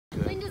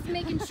just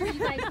making sure you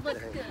guys look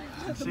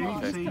good.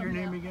 Say your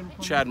name again.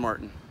 Chad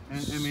Martin.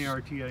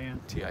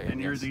 M-A-R-T-I-N. T-I-N.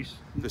 And you're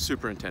the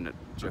superintendent,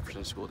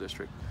 Jefferson School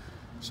District.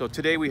 So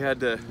today we had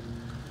the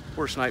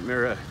worst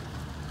nightmare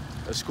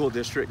a school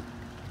district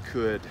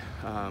could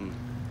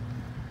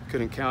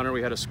encounter.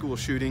 We had a school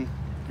shooting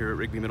here at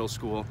Rigby Middle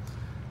School.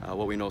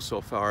 What we know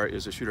so far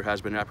is the shooter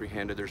has been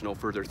apprehended. There's no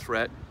further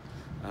threat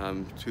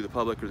to the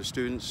public or the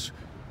students.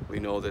 We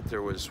know that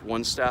there was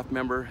one staff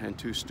member and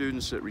 2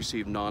 students that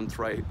received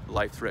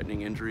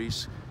non-life-threatening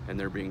injuries, and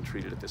they're being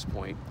treated at this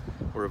point.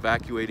 We're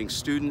evacuating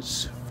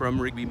students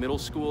from Rigby Middle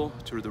School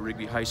to the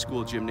Rigby High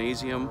School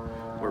gymnasium,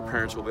 where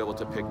parents will be able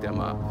to pick them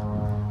up.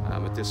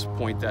 At this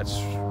point, that's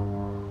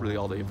really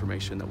all the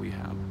information that we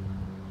have.